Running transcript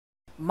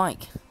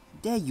Mike,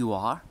 there you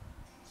are.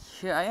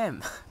 Here I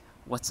am.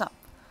 What's up?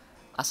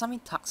 Asami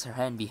tucks her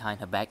hand behind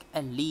her back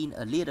and leaned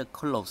a little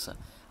closer.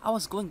 I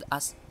was going to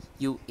ask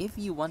you if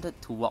you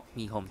wanted to walk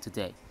me home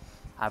today.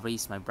 I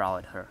raised my brow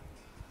at her.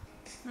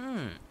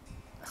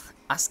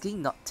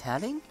 Asking, not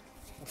telling?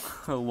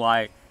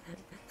 Why?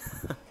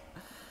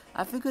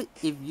 I figured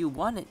if you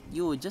wanted,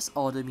 you would just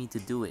order me to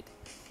do it.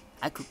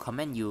 I could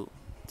command you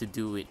to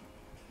do it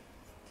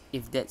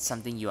if that's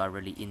something you are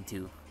really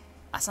into.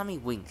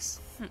 Asami winks.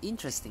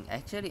 Interesting.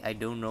 Actually, I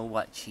don't know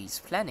what she's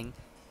planning.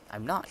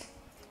 I'm not.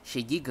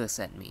 She giggles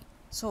at me.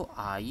 So,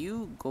 are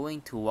you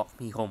going to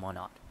walk me home or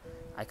not?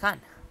 I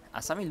can't.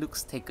 Asami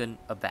looks taken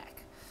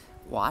aback.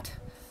 What?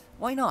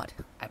 Why not?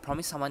 I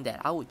promised someone that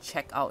I would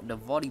check out the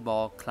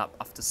volleyball club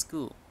after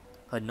school.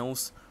 Her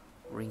nose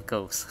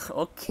wrinkles.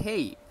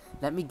 Okay,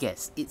 let me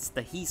guess. It's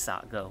the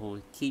Hisa girl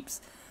who keeps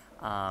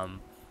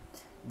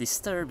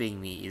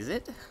disturbing me, is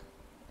it?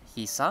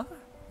 Hisa?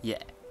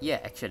 Yeah,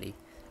 actually.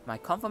 My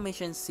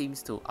confirmation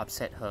seems to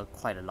upset her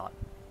quite a lot.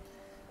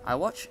 I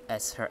watch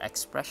as her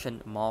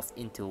expression morphed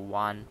into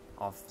one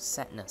of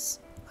sadness.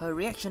 Her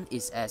reaction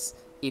is as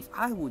if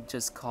I would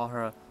just call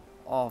her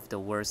all of the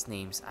worst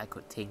names I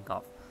could think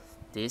of.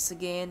 This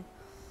again?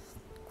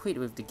 Quit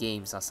with the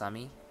games,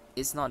 Asami.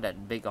 It's not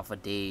that big of a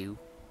deal.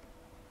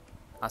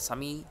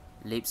 Asami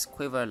lips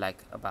quiver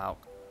like about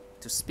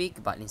to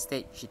speak, but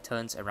instead she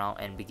turns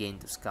around and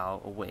begins to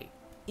scowl away.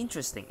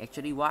 Interesting,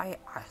 actually, why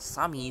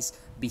Asami's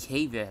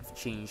behavior have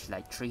changed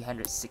like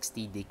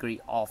 360 degrees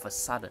all of a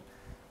sudden.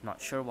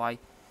 Not sure why.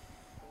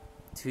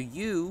 To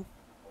you,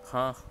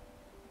 huh?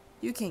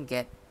 You can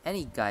get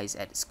any guys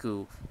at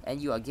school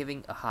and you are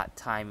giving a hard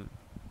time.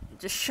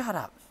 Just shut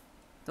up.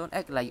 Don't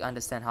act like you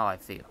understand how I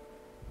feel.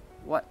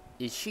 What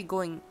is she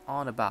going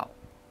on about?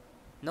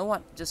 Know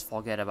what? Just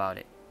forget about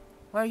it.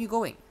 Where are you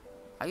going?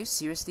 Are you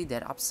seriously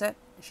that upset?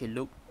 She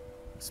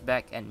looks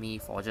back at me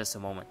for just a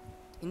moment.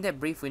 In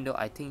that brief window,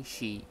 I think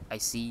I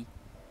see.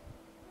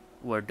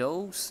 Were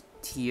those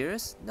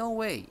tears? No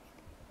way.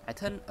 I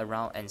turn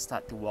around and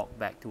start to walk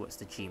back towards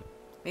the gym.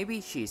 Maybe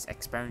she is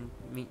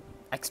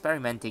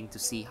experimenting to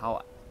see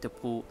how to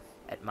pull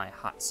at my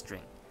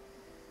heartstring.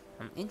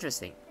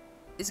 Interesting.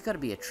 It's gotta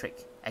be a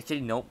trick.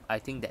 Actually, nope. I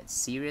think that's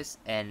serious.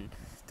 And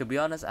to be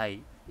honest,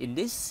 in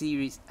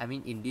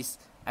this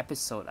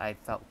episode, I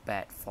felt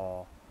bad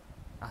for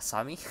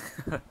Asami.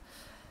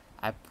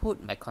 I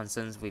put my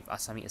concerns with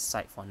Asami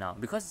aside for now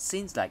because it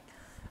seems like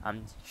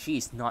she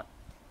is not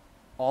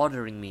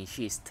ordering me,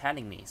 she is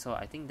telling me. So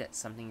I think that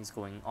something is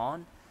going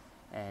on,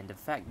 and the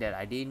fact that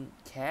I didn't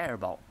care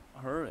about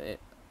her,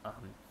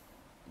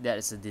 that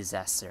is a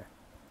disaster.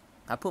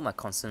 I put my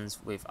concerns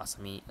with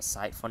Asami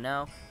aside for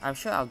now. I'm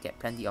sure I'll get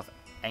plenty of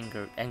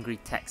angry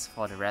texts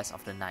for the rest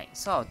of the night,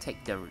 so I'll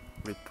take the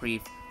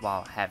reprieve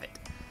while I have it.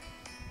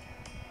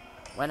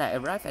 When I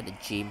arrive at the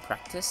gym,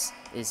 practice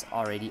is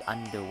already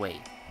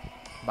underway.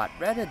 But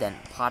rather than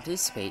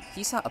participate,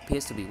 Hisa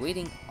appears to be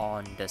waiting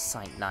on the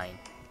sideline.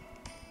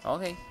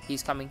 Okay,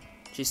 he's coming.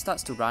 She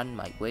starts to run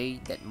my way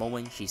that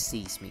moment she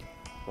sees me.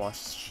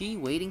 Was she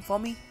waiting for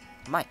me?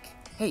 Mike,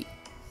 hey.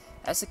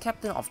 As the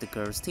captain of the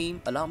girls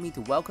team, allow me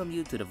to welcome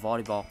you to the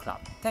volleyball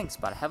club. Thanks,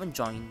 but I haven't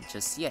joined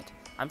just yet.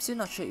 I'm still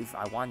not sure if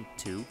I want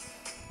to.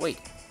 Wait,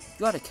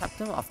 you are the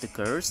captain of the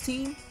girls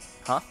team?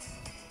 Huh?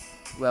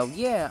 Well,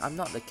 yeah, I'm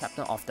not the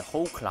captain of the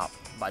whole club,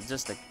 but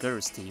just the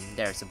girls team.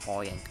 There's a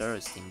boy and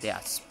girls team. They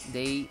have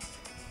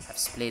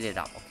split it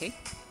up, okay?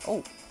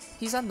 Oh,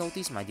 Hisa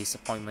noticed my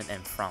disappointment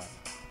and frowned.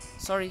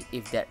 Sorry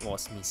if that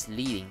was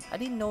misleading. I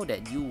didn't know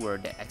that you were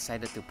that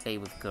excited to play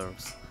with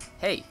girls.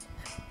 Hey,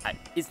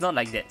 it's not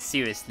like that,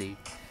 seriously.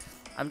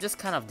 I'm just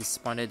kind of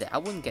disappointed that I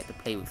wouldn't get to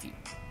play with you.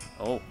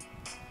 Oh,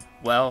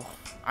 well,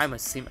 I'm a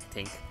sim, I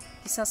think.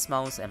 Hisa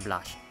smiles and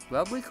blushes.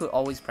 Well, we could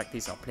always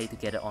practice or play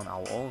together on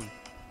our own.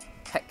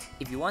 Heck,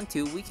 if you want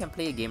to, we can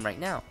play a game right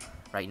now.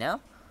 Right now?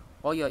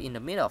 While you're in the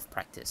middle of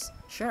practice.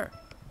 Sure.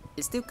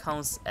 It still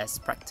counts as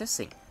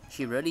practicing.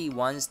 She really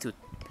wants to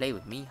play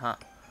with me, huh?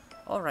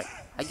 Alright,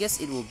 I guess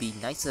it will be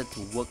nicer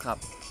to work up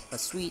a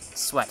sweet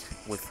sweat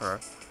with her.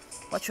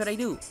 What should I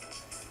do?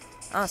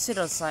 Sit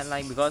on the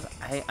sideline because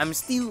I'm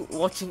still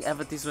watching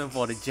advertisement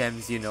for the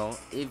gems, you know.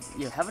 If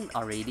you haven't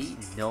already,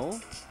 no.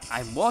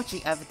 I'm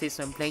watching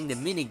advertisement playing the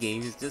mini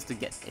games just to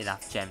get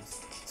enough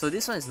gems. So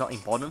this one is not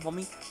important for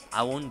me.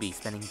 I won't be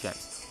spending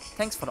gems.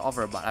 Thanks for the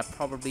offer, but I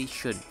probably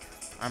shouldn't.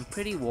 I'm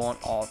pretty worn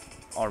out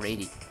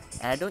already,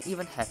 and I don't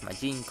even have my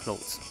gym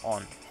clothes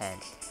on hand.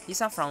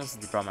 Hisa frowns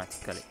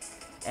dramatically,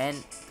 and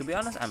to be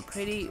honest, I'm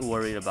pretty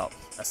worried about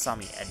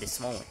Asami at this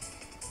moment.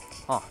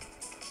 Huh,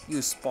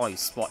 you spoil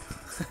sport.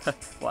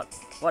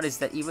 What is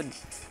that even?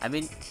 I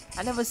mean,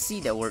 I never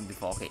see that word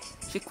before, okay.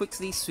 She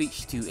quickly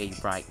switched to a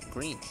bright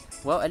green.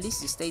 Well, at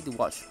least you stay to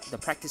watch the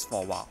practice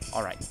for a while,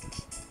 alright.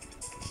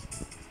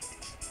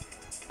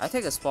 I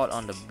take a spot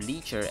on the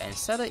bleacher and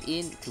settle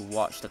in to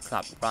watch the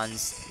club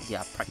runs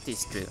their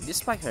practice drill.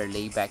 Despite her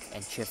laid-back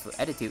and cheerful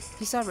attitude,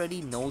 Hisa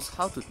really knows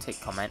how to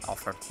take command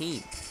of her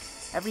team.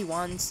 Every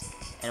once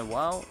in a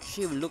while,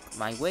 she will look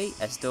my way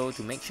as though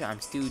to make sure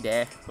I'm still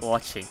there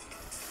watching.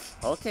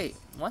 Okay,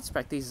 once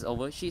practice is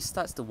over, she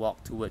starts to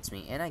walk towards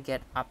me and I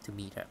get up to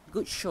meet her.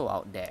 Good show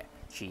out there.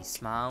 She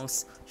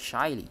smiles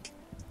shyly.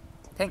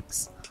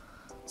 Thanks.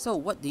 So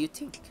what do you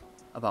think?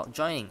 About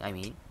joining, I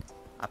mean.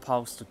 I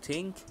pause to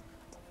think.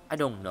 I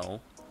don't know.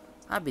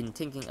 I've been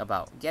thinking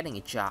about getting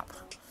a job.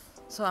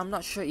 So I'm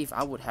not sure if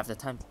I would have the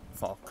time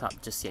for a club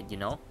just yet, you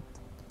know?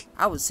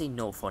 I would say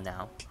no for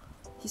now.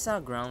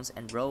 Hisa growls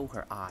and rolls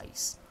her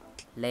eyes.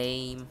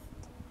 Lame.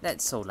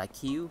 That's so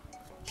like you.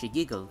 She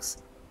giggles.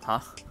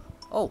 Huh?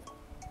 Oh,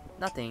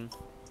 nothing.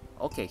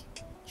 Okay,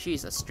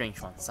 she's a strange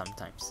one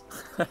sometimes.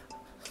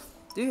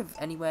 Do you have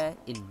anywhere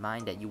in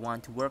mind that you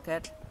want to work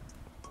at?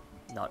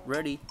 Not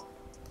really.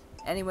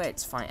 Anywhere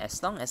it's fine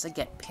as long as I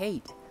get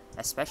paid.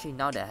 Especially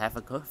now that I have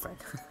a girlfriend.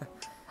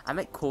 I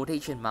make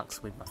quotation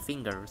marks with my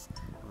fingers.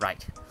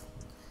 Right.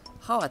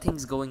 How are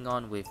things going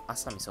on with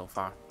Asami so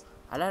far?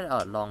 I let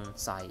out a long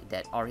sigh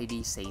that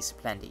already says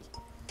plenty.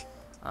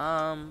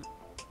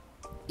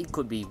 It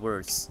could be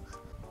worse.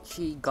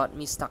 She got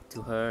me stuck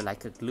to her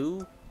like a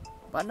glue,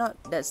 but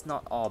that's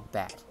not all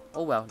bad.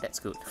 Oh well, that's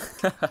good.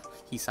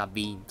 Hisa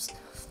beams.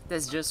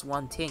 There's just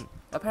one thing.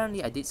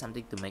 Apparently I did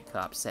something to make her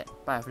upset,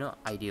 but I have no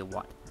idea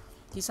what.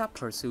 Hisa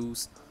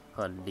pursues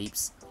her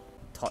lips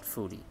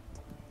thoughtfully.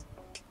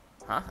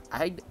 Huh?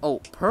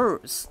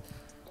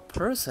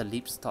 Purse her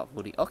lips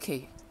thoughtfully.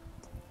 Okay.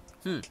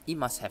 It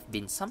must have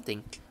been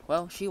something.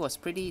 Well, she was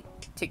pretty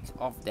ticked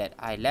off that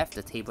I left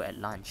the table at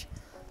lunch.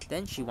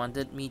 Then she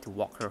wanted me to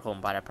walk her home,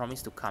 but I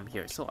promised to come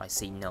here, so I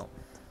say no.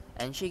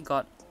 And she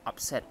got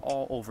upset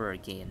all over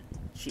again.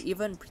 She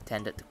even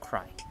pretended to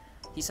cry.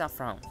 Hisa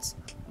frowns.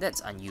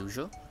 That's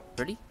unusual.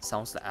 Really?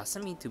 Sounds like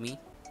Asami to me.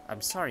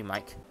 I'm sorry,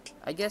 Mike.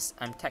 I guess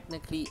I'm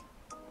technically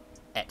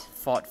at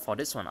fault for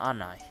this one,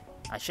 aren't I?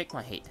 I shake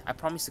my head. I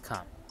promise to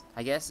come.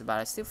 I guess, but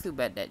I still feel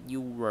bad that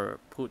you were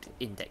put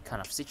in that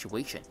kind of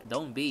situation.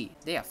 Don't be.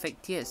 They are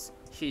fake tears.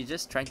 She's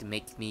just trying to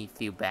make me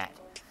feel bad.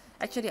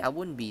 Actually, I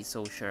wouldn't be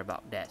so sure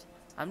about that.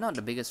 I'm not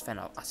the biggest fan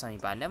of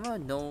Asami, but I never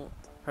know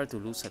her to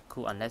lose her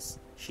cool unless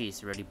she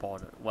is really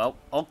bothered. Well,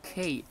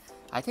 okay.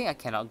 I think I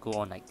cannot go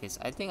on like this.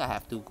 I think I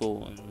have to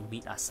go and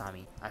meet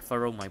Asami. I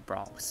furrow my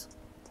brows.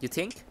 You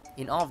think?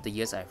 In all of the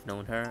years I've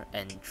known her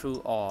and through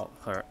all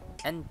her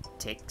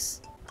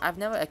antics, I've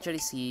never actually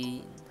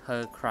seen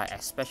her cry,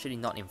 especially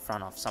not in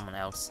front of someone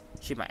else.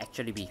 She might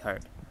actually be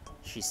hurt.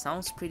 She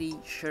sounds pretty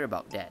sure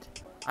about that.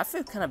 I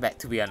feel kinda bad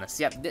to be honest.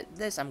 Yep,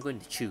 this I'm going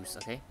to choose,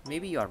 okay?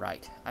 Maybe you're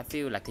right. I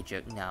feel like a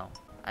jerk now.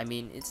 I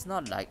mean, it's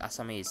not like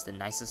Asami is the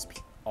nicest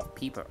of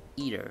people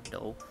either,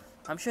 though.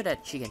 I'm sure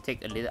that she can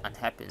take a little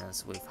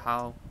unhappiness with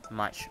how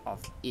much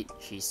of it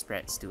she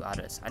spreads to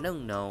others. I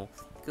don't know.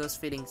 Girls'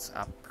 feelings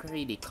are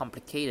pretty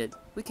complicated.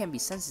 We can be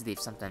sensitive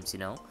sometimes, you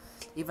know.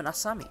 Even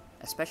Asami,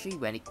 especially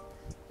when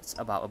it's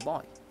about a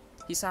boy.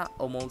 Hisa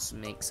almost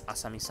makes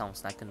Asami sound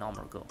like a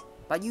normal girl.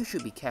 But you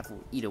should be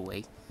careful either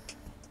way.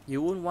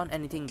 You wouldn't want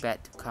anything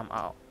bad to come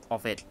out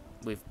of it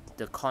with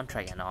the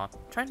contract and all.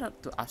 Try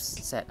not to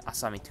upset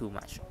Asami too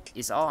much.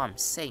 Is all I'm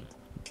saying.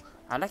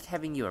 I like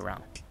having you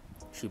around.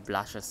 She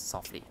blushes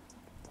softly.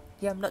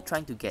 Yeah, I'm not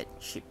trying to get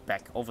shipped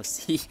back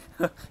overseas.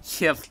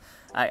 Yep,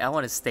 I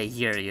want to stay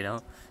here, you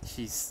know.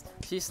 She's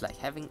like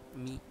having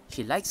me.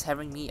 She likes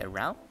having me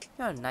around.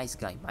 You're a nice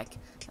guy, Mike.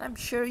 I'm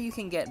sure you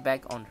can get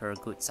back on her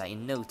good side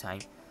in no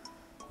time.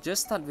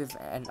 Just start with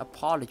an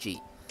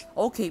apology.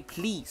 Okay,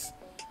 please.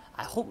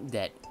 I hope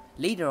that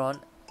later on,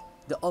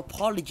 the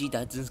apology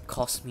doesn't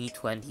cost me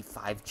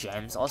 25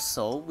 gems or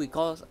so,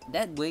 because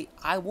that way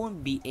I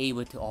won't be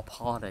able to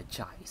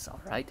apologize,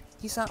 alright?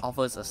 Hisa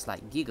offers a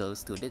slight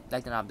giggles to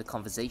lighten up the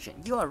conversation.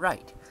 You are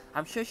right.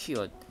 I'm sure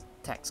she'll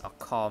text or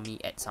call me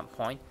at some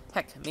point.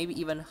 Heck, maybe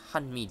even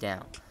hunt me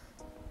down.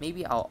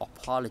 Maybe I'll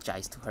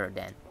apologize to her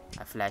then.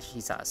 I flash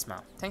Hisa a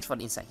smile. Thanks for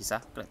the insight,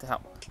 Hisa. Glad to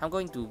help. I'm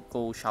going to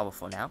go shower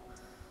for now.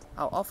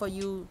 I'll offer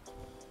you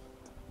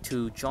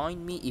to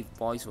join me if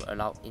boys were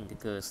allowed in the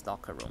girls'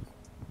 locker room.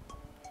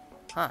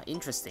 Huh,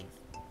 interesting.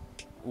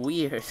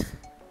 Weird.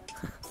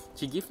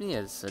 She gives me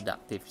a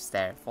seductive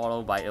stare,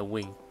 followed by a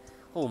wink.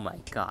 Oh my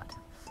god.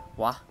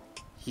 What?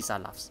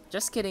 Hisa laughs.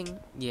 Just kidding.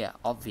 Yeah,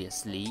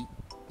 obviously.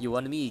 You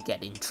want me to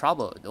get in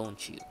trouble,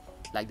 don't you?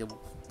 Like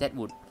that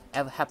would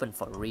ever happen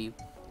for real.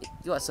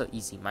 You are so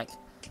easy, Mike.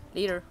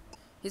 Later.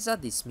 Hisa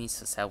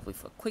dismisses herself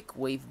with a quick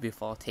wave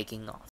before taking off.